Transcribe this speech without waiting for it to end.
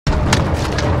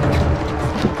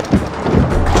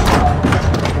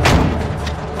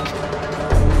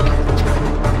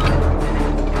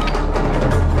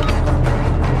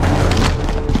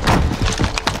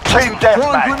Team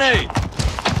deathmatch. Grenade.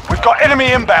 We've got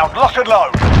enemy inbound. Lock and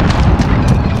load.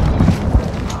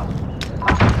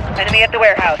 Enemy at the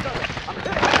warehouse.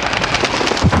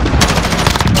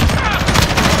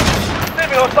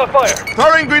 Enemy hostile fire.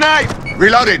 Throwing grenade.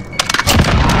 Reloading.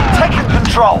 Taking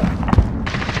control.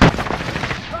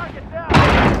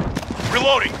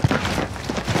 Reloading.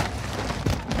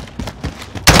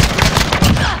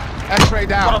 X-ray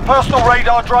down. Got a personal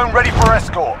radar drone ready for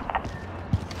escort.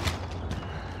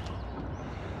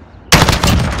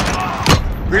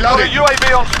 Got a Reloading. UAV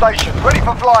on station, ready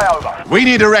for flyover. We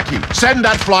need a recce. Send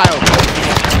that flyover.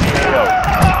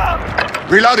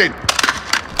 Reloading.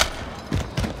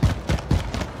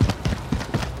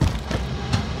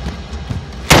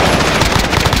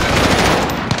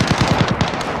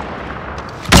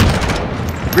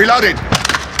 Reloading.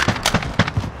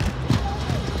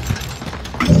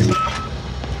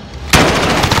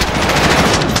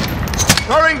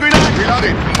 Throwing grenade.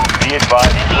 Reloading. Be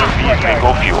advised, UAV is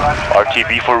bingo fuel.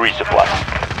 RTB for resupply.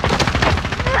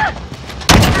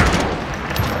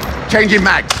 Changing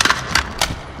mags.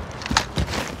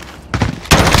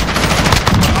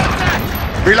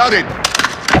 Reloading.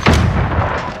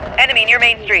 Enemy near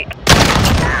Main Street.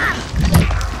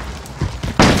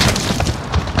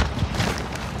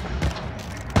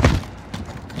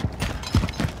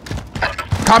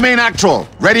 Come in actual.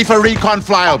 Ready for recon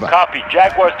flyover. Copy.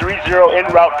 Jaguar 3-0 en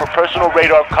route for personal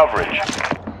radar coverage.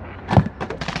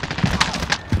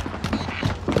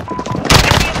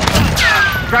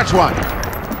 Scratch one.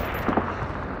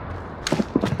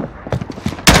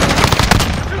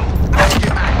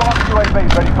 UAV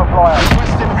ready for flyover.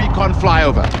 Requesting recon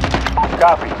flyover.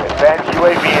 Copy. Advanced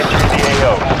UAV entering the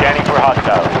AO. Scanning for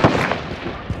hostiles.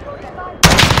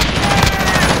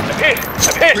 I'm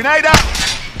hit. Grenade out.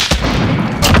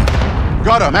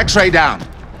 Got him. X-ray down.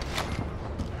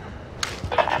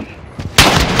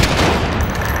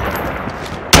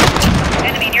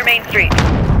 Enemy near Main Street.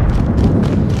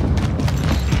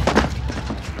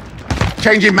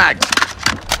 Changing mags.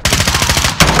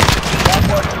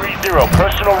 Jaguar 3-0.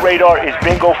 Personal radar is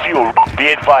bingo fuel. Be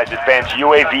advised, advanced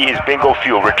UAV is bingo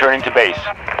fuel. Returning to base.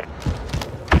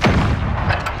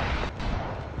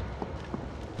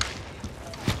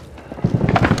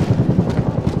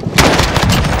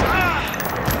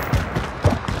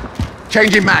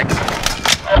 Changing mags.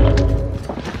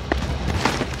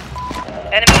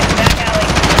 Enemy in the back alley.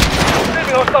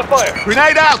 Enemy hostile fire.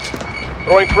 Grenade out.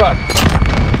 Throwing front.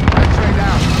 X-ray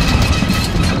down.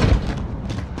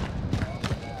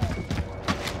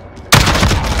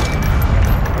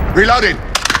 Reloading.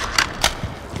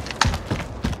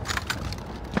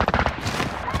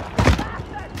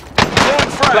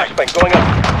 Flashbang going up.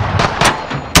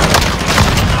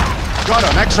 Got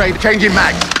him. X-ray. Changing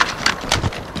mags.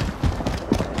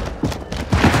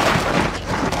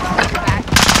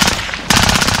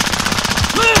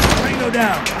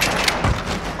 Down.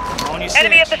 On your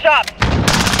Enemy at the shop.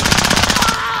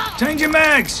 Change your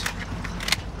mags.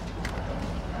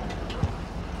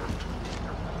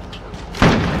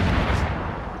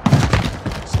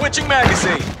 Switching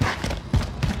magazine.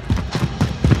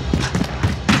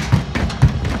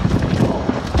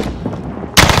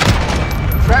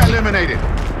 Threat eliminated.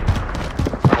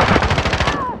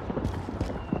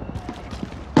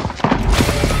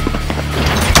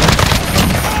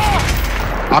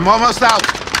 I'm almost out.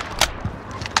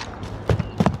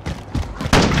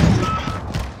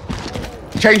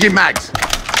 Changing mags.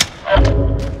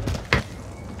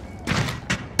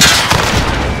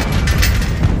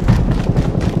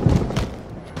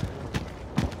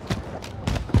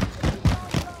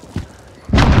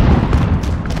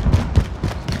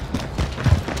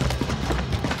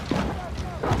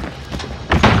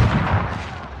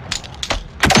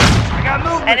 I got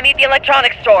movement. Enemy at the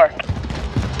electronics store.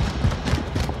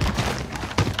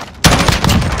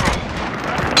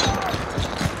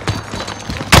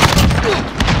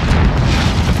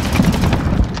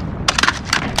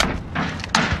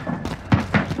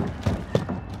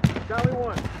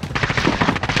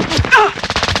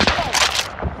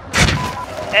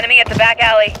 Enemy at the back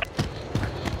alley.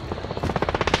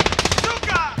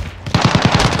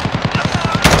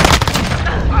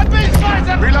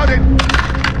 Reloading.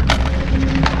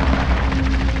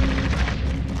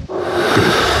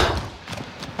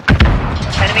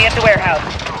 Enemy at the warehouse.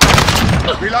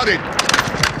 Reloading.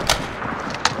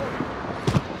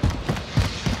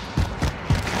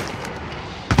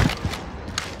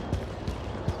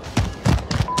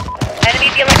 Enemy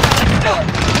at the electronics store.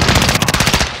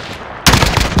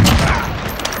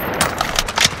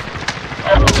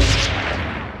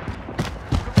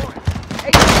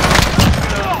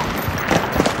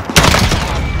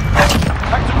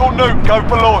 Tactical Go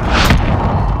for launch.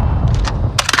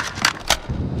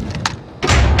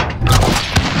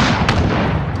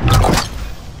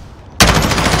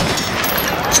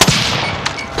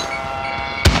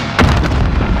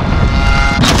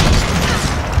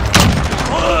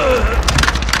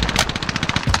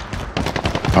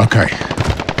 Okay.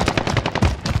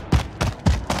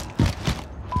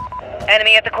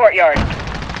 Enemy at the courtyard.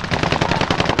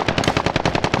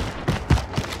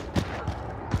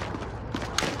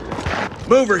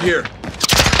 Mover here.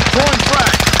 Throwing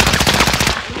frag.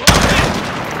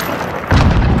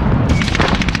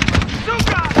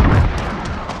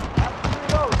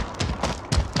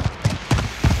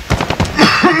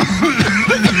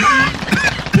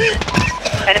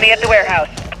 Enemy at the warehouse.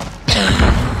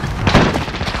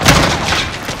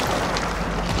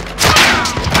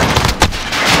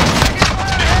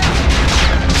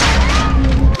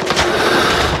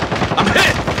 I'm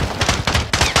hit.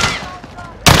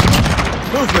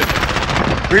 Movement.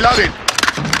 Reloading.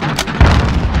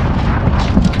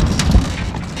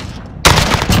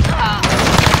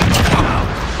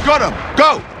 Got him.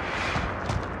 Go.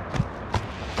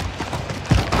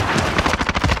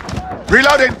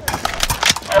 Reloading.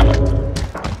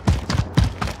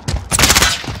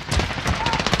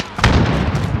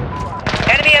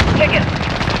 Enemy at the ticket.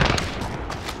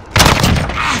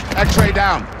 X-ray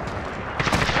down.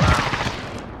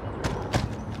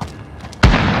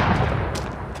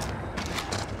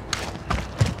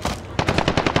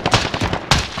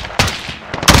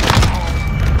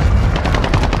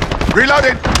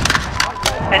 Reloading.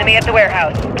 Enemy at the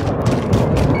warehouse.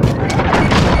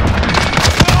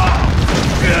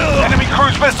 Enemy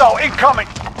cruise missile incoming.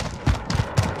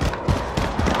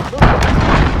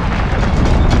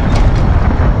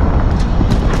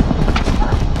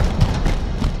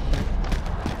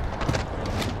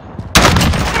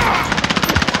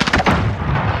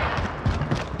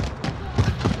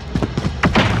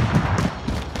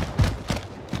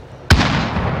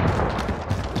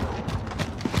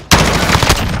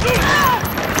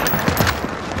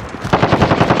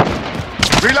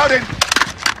 Reloading.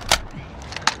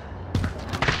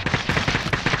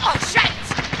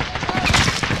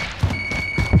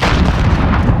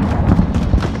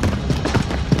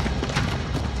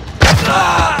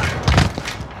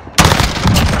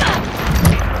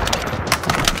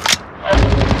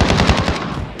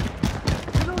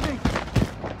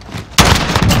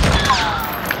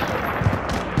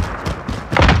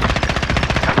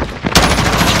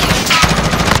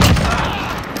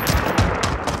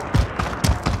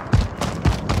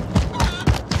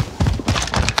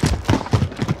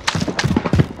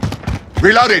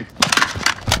 Reloading.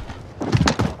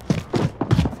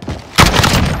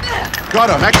 Got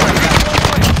him. Excellent.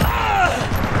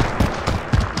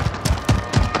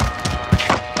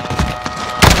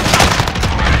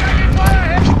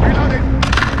 Reloading.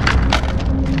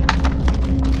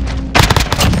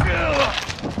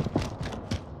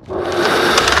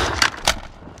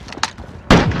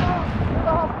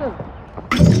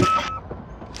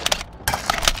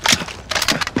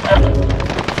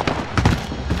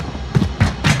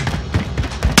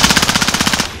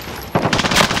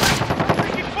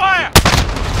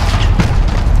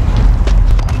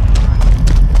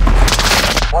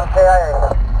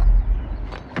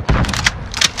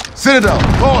 Citadel,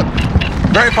 code.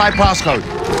 Verified passcode.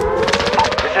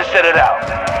 This is Citadel.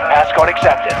 Passcode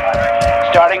accepted.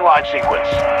 Starting launch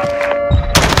sequence.